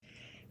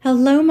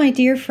Hello, my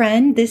dear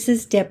friend. This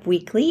is Deb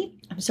Weekly.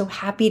 I'm so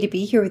happy to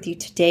be here with you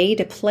today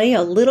to play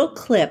a little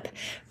clip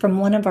from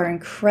one of our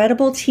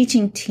incredible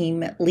teaching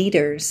team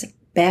leaders,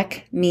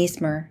 Beck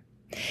Measmer.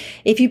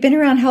 If you've been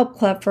around Help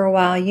Club for a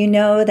while, you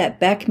know that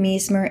Beck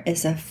Measmer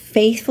is a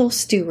faithful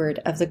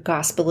steward of the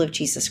gospel of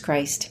Jesus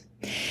Christ.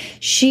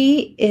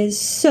 She is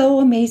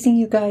so amazing,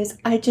 you guys.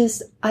 I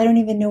don't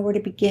even know where to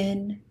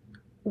begin.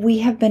 We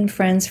have been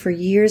friends for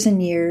years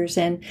and years.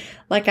 And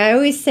like I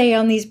always say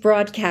on these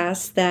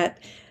broadcasts that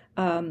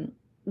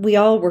we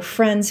all were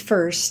friends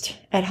first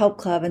at Help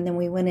Club, and then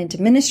we went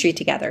into ministry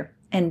together.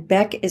 And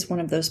Beck is one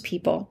of those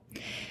people.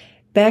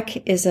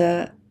 Beck is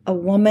a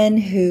woman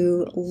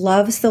who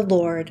loves the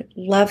Lord,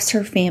 loves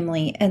her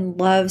family, and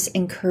loves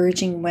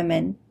encouraging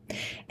women.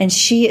 And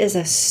she is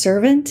a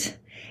servant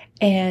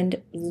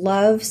and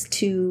loves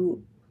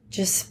to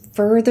just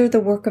further the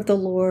work of the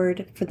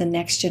Lord for the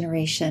next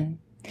generation.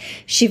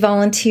 She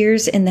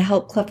volunteers in the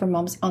Help Club for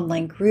Moms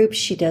online group.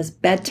 She does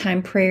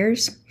bedtime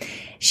prayers.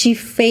 She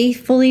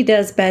faithfully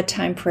does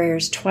bedtime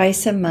prayers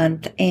twice a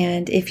month.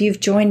 And if you've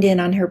joined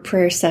in on her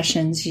prayer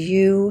sessions,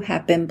 you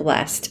have been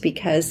blessed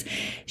because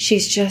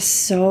she's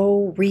just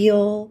so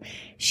real.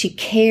 She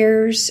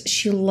cares.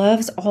 She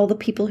loves all the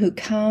people who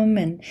come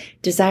and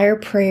desire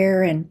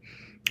prayer. And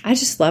I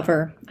just love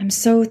her. I'm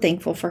so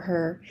thankful for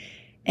her.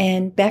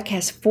 And Beck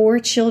has 4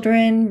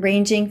 children,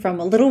 ranging from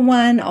a little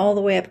one all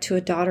the way up to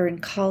a daughter in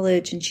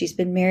college. And she's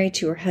been married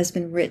to her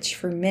husband, Rich,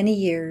 for many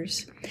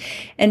years.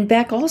 And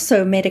Beck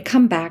also made a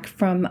comeback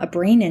from a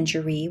brain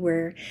injury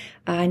where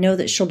I know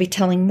that she'll be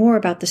telling more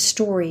about the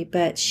story,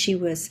 but she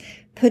was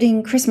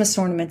putting Christmas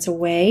ornaments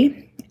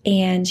away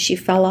and she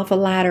fell off a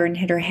ladder and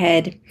hit her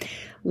head,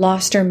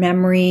 lost her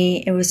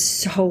memory. It was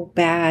so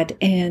bad.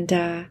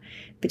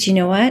 But you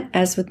know what?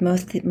 As with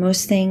most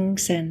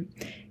things and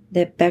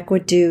that Beck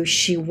would do,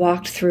 she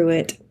walked through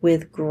it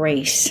with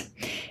grace.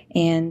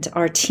 And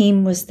our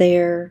team was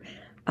there,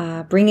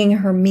 bringing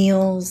her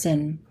meals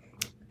and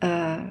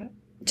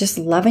just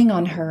loving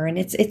on her. And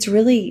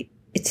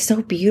it's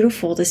so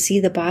beautiful to see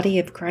the body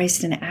of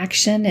Christ in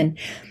action. And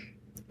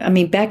I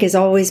mean, Beck has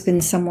always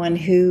been someone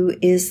who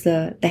is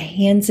the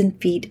hands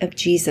and feet of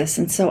Jesus.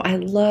 And so I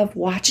love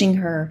watching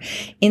her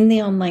in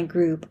the online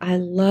group. I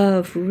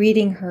love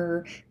reading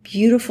her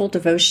beautiful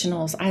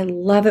devotionals. I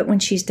love it when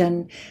she's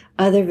done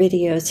other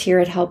videos here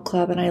at Help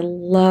Club. And I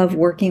love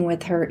working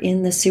with her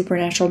in the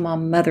Supernatural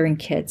Mom Mothering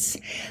Kits.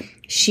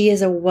 She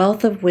is a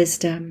wealth of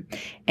wisdom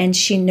and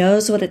she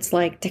knows what it's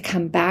like to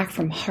come back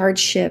from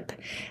hardship,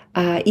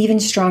 even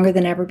stronger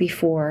than ever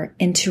before,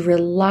 and to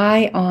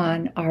rely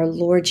on our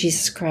Lord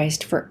Jesus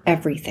Christ for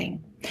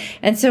everything.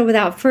 And so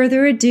without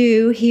further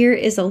ado, here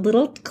is a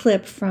little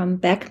clip from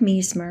Beck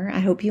Measmer. I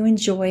hope you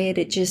enjoy it.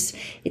 It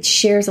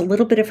shares a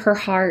little bit of her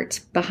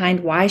heart behind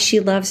why she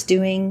loves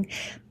doing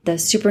the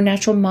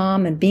Supernatural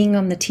Mom and being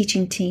on the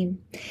teaching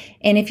team.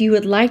 And if you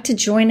would like to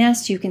join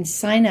us, you can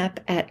sign up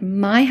at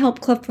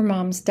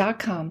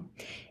myhelpclubformoms.com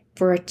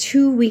for a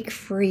 2-week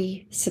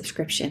free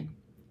subscription.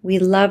 We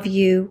love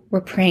you.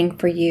 We're praying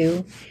for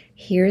you.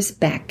 Here's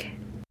Beck.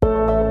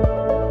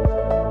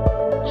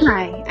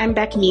 Hi, I'm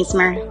Beck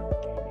Measmer.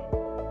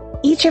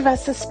 Each of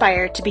us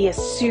aspire to be a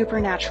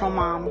supernatural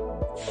mom,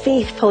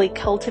 faithfully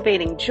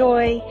cultivating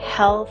joy,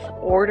 health,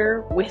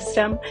 order,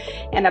 wisdom,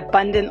 and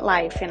abundant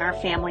life in our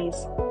families.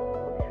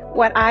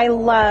 What I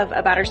love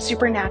about our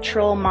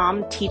Supernatural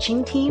Mom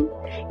teaching team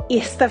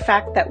is the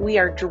fact that we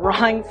are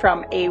drawing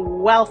from a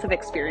wealth of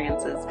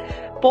experiences,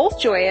 both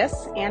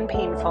joyous and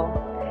painful,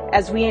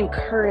 as we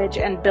encourage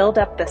and build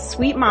up the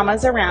sweet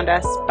mamas around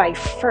us by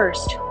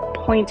first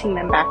pointing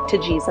them back to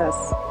Jesus.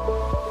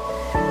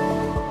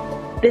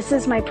 This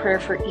is my prayer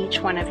for each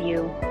one of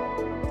you.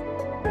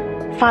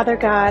 Father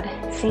God,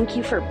 thank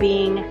you for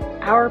being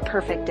our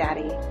perfect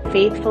daddy,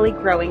 faithfully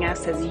growing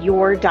us as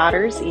your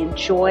daughters in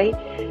joy,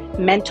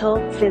 mental,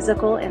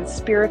 physical, and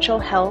spiritual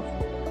health,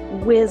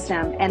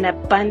 wisdom, and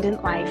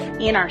abundant life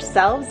in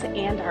ourselves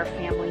and our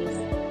families.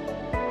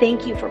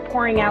 Thank you for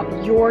pouring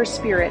out your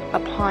Spirit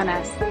upon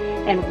us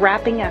and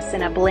wrapping us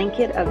in a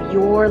blanket of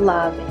your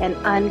love and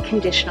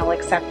unconditional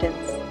acceptance.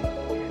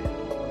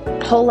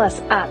 Pull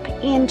us up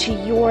into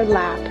your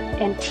lap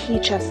and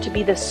teach us to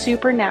be the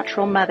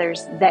supernatural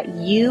mothers that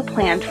you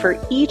planned for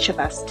each of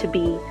us to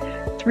be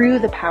through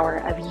the power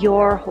of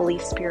your Holy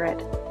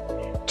Spirit.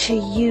 To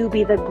you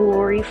be the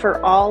glory for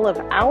all of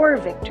our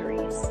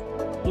victories.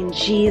 In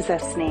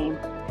Jesus' name,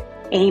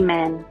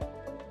 amen.